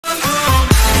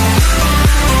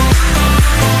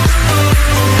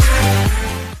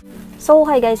So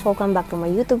hi guys, welcome back to my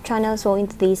YouTube channel. So in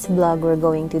today's vlog, we're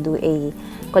going to do a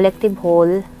collective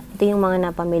haul. Ito yung mga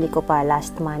napamili ko pa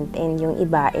last month and yung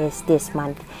iba is this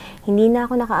month. Hindi na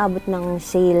ako nakaabot ng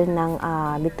sale ng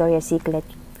Victoria's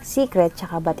Secret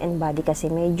tsaka Bath and Body kasi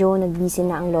medyo nag-busy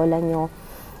na ang lola nyo.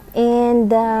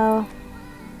 And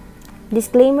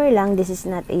disclaimer lang, this is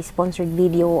not a sponsored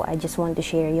video. I just want to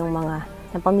share yung mga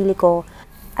napamili ko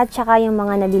at tsaka yung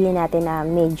mga nabili natin na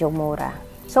medyo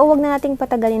mura. So, wag na nating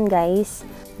patagalin guys.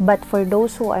 But for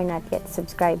those who are not yet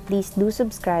subscribed, please do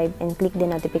subscribe and click the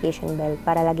notification bell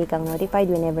para lagi kang notified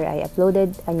whenever I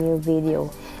uploaded a new video.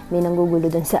 May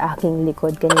nanggugulo dun sa aking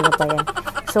likod. Kanina pa yan.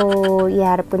 So,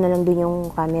 iharap ko na lang dun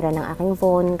yung camera ng aking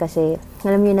phone kasi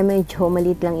alam niyo na medyo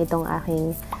maliit lang itong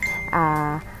aking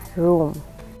room.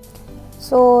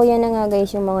 So, yan na nga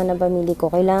guys yung mga napamili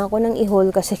ko. Kailangan ko nang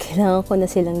i-haul kasi kailangan ko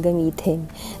na silang gamitin.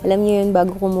 Alam niyo yun,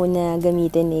 bago ko muna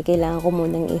gamitin kailangan ko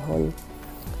munang i-haul.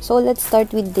 So, let's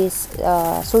start with this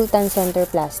Sultan Center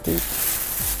plastic.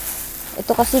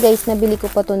 Ito kasi guys, nabili ko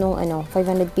pa to nung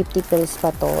 550 pills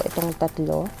pa to. Itong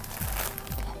tatlo.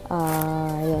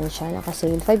 Yan siya,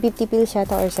 naka-sale. 550 pills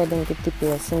yata or 750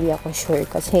 pills. Hindi ako sure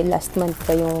kasi last month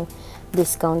pa yung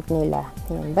discount nila.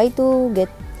 Yan.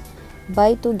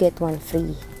 Buy two get one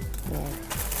free. Yan.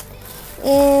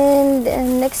 And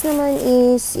next naman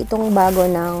is itong bago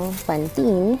ng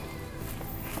Pantene.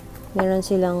 Meron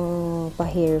silang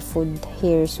pa-hair food,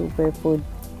 hair superfood.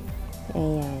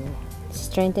 Ayan.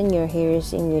 Strengthen your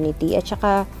hair's immunity. At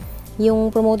saka,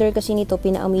 yung promoter kasi nito,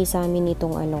 pinaamoy sa amin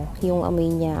itong yung amoy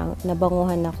niya.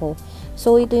 Nabanguhan ako.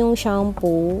 So, ito yung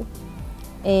shampoo.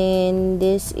 And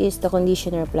this is the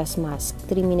conditioner plus mask.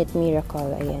 3-minute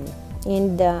miracle. Ayan.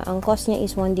 And ang cost niya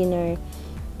is 1 dinar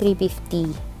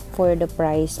 350 for the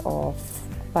price of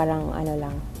parang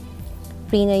lang.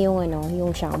 Free na yung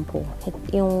yung shampoo.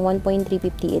 Yung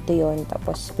 1.350 ito yon,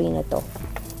 tapos free na to.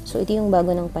 So ito yung bago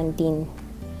ng Pantene.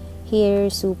 Hair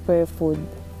Superfood.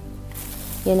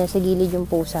 Yan, nasa gilid yung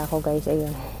pusa ko guys,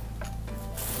 ayun.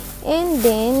 And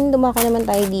then dumako naman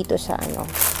tayo dito sa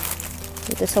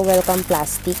dito sa Welcome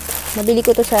Plastic. Nabili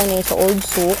ko to sa sa Old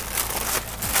Souk.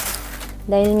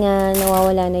 Dahil nga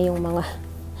nawawala na yung mga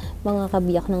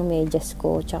kabiyak ng medyas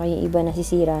ko, tsaka yung iba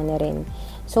nasisira na rin.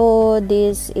 So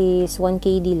this is 1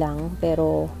 KD lang,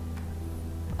 pero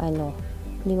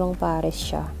 5 pares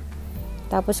siya.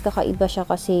 Tapos kakaiba siya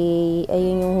kasi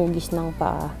ayun yung hugis ng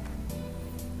paa.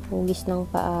 Hugis ng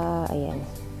paa, ayan.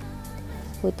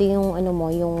 Ito yung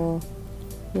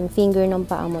yung finger ng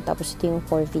paa mo, tapos ito yung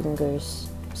 4 fingers.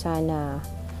 Sana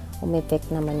umepek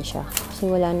naman siya. Kasi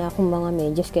wala na akong mga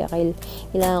medyas, kaya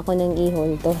kailangan ko nang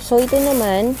i-haul to. So, ito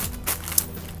naman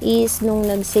is nung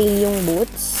nag-sale yung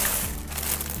boots.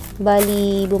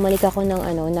 Bali, bumalik ako ng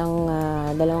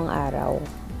 2 araw.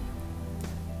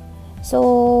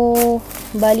 So,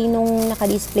 bali nung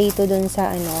naka-display to dun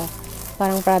sa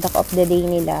parang product of the day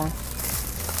nila.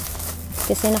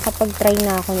 Kasi nakapag-try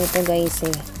na ako nito guys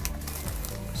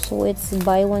So, it's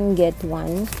buy one get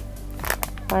one.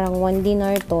 Parang 1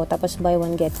 dinar to, tapos buy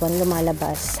one get one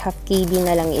lumalabas. Half KD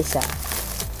na lang isa.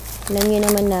 Alam niyo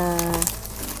naman na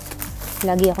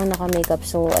lagi ako naka-makeup,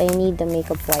 so I need the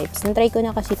makeup wipes. Nantry ko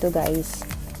na kasi to guys.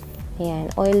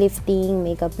 Ayan, oil lifting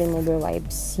makeup remover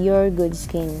wipes. Your good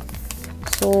skin.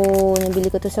 So, nabili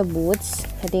ko to sa Boots.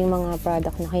 Ito yung mga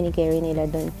product na kinicarry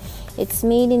nila doon. It's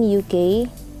made in UK.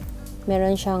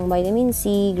 Meron siyang vitamin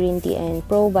C, green tea, and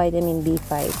pro vitamin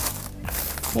B5.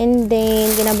 And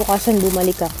then, kinabukasan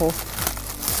bumalik ako.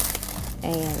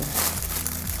 Ayan.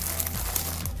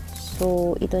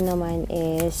 So, ito naman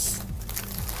is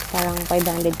parang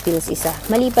 500 pills isa.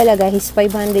 Mali pala guys,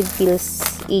 500 pills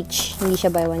each. Hindi siya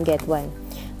buy one get one.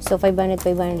 So, 500,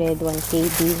 1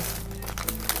 KD.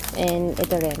 And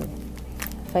ito rin,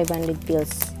 500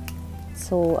 pills.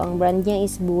 So, ang brand niya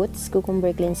is Boots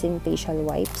Cucumber Cleansing Facial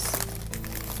Wipes.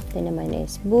 Ito naman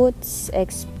is Boots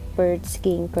Expert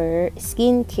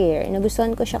Skincare.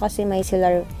 Nagustuhan ko siya kasi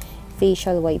micellar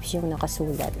facial wipes yung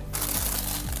nakasulat.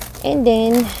 And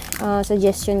then,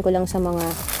 suggestion ko lang sa mga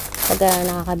pagka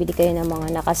nakakabili kayo ng mga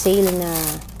nakasale na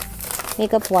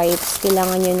makeup wipes,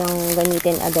 kailangan nyo nang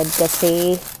gamitin agad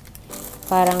kasi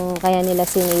parang kaya nila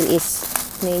sinail is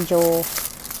medyo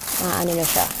na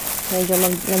siya. Medyo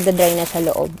nagda-dry na sa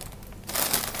loob.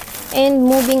 And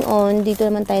moving on, dito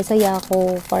naman tayo sa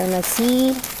Yaco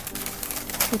Pharmacy.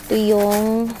 Ito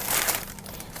yung,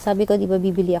 sabi ko, di ba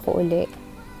bibili ako uli.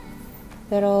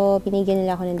 Pero, pinigyan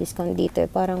nila ako ng discount dito.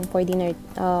 Parang 4 dinar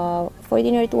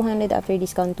 200 after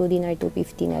discount, 2 dinar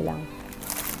 250 na lang.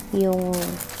 Yung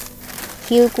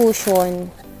heel cushion.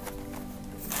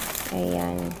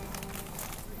 Ayan.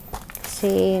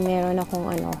 Kasi, meron akong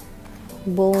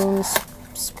bone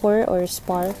spur or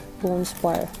spar. Bone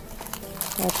spar.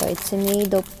 Ito, it's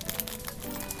made of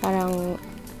parang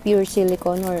pure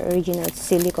silicone or original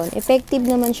silicone. Effective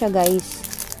naman siya, guys.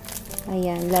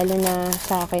 Ayan, lalo na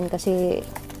sa akin kasi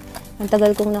ang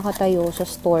tagal kong nakatayo sa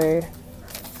store.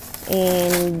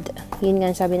 And yun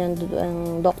nga sabi ng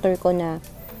doctor ko na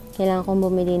kailangan kong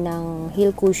bumili ng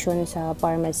heel cushion sa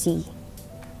pharmacy.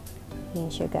 Yan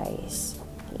siya, guys.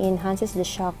 Enhances the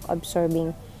shock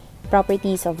absorbing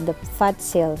properties of the fat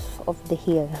cells of the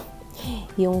heel.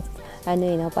 Yung ano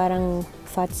yun, parang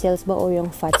fat cells ba o yung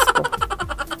fats ko.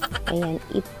 Ayan,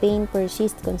 if pain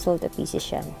persists, consult a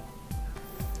physician.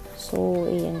 So,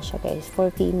 ayan siya, guys,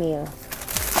 for female.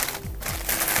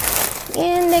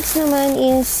 And next naman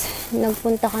is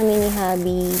nagpunta kami ni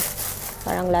Habi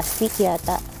parang last week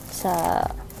yata sa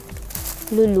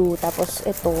Lulu. Tapos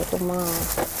ito, itong mga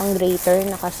pang grater,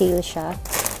 naka-sale siya.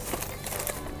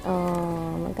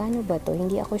 Magkano ba to?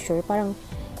 Hindi ako sure. Parang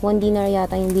 1 dinar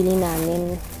yata yung bili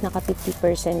namin. Naka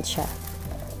 50% siya.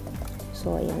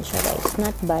 So, ayan siya, guys.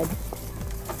 Not bad.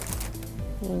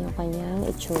 Ayan yung kanyang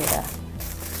itsura.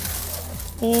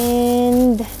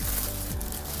 And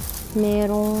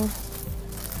merong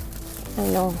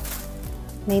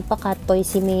may pa-cut toy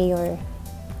si Mayor.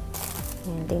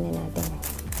 Ayan, tingnan natin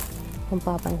kung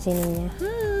papansinin niya.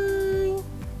 Hi!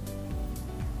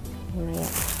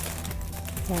 Ayan.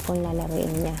 Kaya kung lalaruin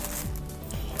niya.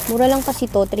 Mura lang kasi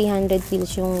to, 300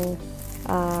 pills yung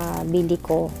bili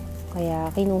ko. Kaya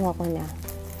kinuha ko na.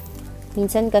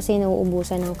 Minsan kasi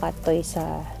nauubusan ng cut toy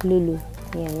sa Lulu.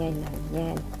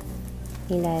 Yan.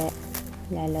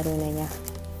 Lalaro na niya.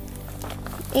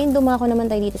 And dumako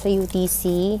naman tayo dito sa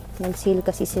UTC. Nag-sale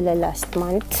kasi sila last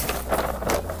month.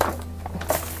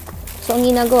 So, ang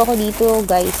ginagawa ko dito,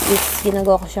 guys, is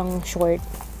ginagawa ko siyang short.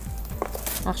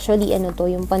 Actually, ano to,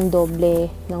 yung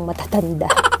pandoble ng matatanda.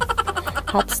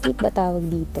 Half sleeve ba tawag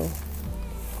dito?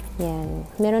 Yan.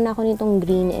 Meron ako nitong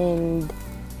green and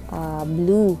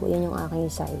blue. Yan yung aking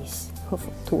size.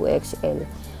 2XL.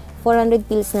 400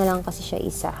 pills na lang kasi siya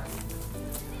isa.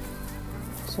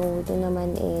 So, ito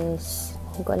naman is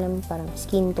hindi ko alam, parang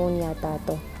skin tone yata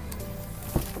to.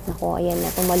 Ako, ayan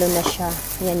na, tumalo na siya.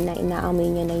 Yan na, inaamoy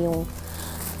niya na yung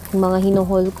mga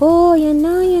hinuhol ko. Yan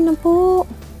na po.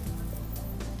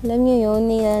 Alam niyo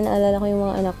yun, naalala ko yung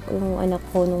mga anak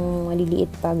ko nung maliliit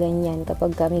pa, ganyan.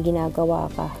 Kapag kami ginagawa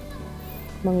ka,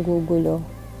 manggugulo.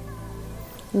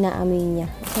 Inaamoy niya.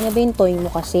 Ano ba yung toy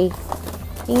mo kasi?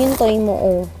 Yung toy mo,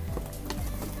 oh.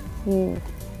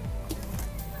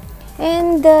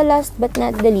 And last but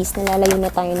not the least, nalalayo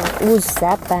na tayo ng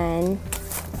usapan.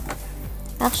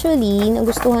 Actually,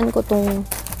 nagustuhan ko tong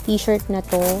t-shirt na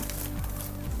to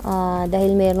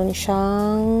dahil meron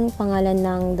siyang pangalan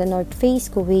ng The North Face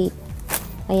Kuwait.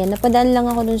 Ayan, napadaan lang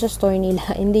ako dun sa store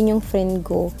nila. And then yung friend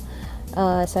ko,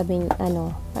 sabi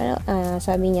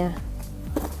niya,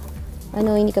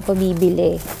 hindi ka pa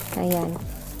bibili. Ayan.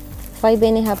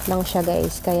 5.5 lang siya,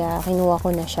 guys. Kaya kinuha ko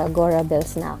na siya. Gora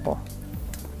Bells na ako.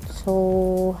 So,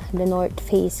 The North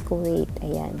Face Kuwait.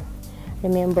 Ayan.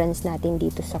 Remembrance natin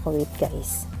dito sa Kuwait,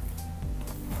 guys.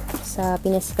 Sa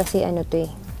Pinas kasi to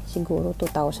siguro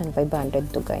 2,500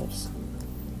 to, guys.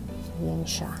 So, yan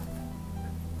siya.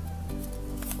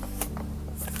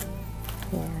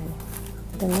 Ayan.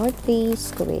 The North Face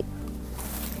Kuwait.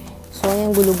 So, ayan,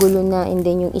 gulo-gulo na. And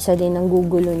then, yung isa din ang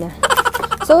gugulo na.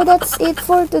 So, that's it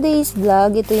for today's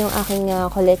vlog. Ito yung aking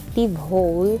collective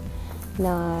haul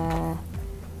na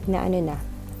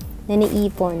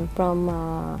naniipon from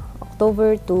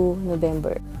October to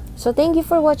November. So, thank you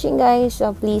for watching, guys.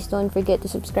 Please don't forget to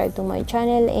subscribe to my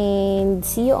channel and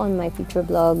see you on my future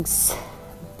vlogs.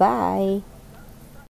 Bye!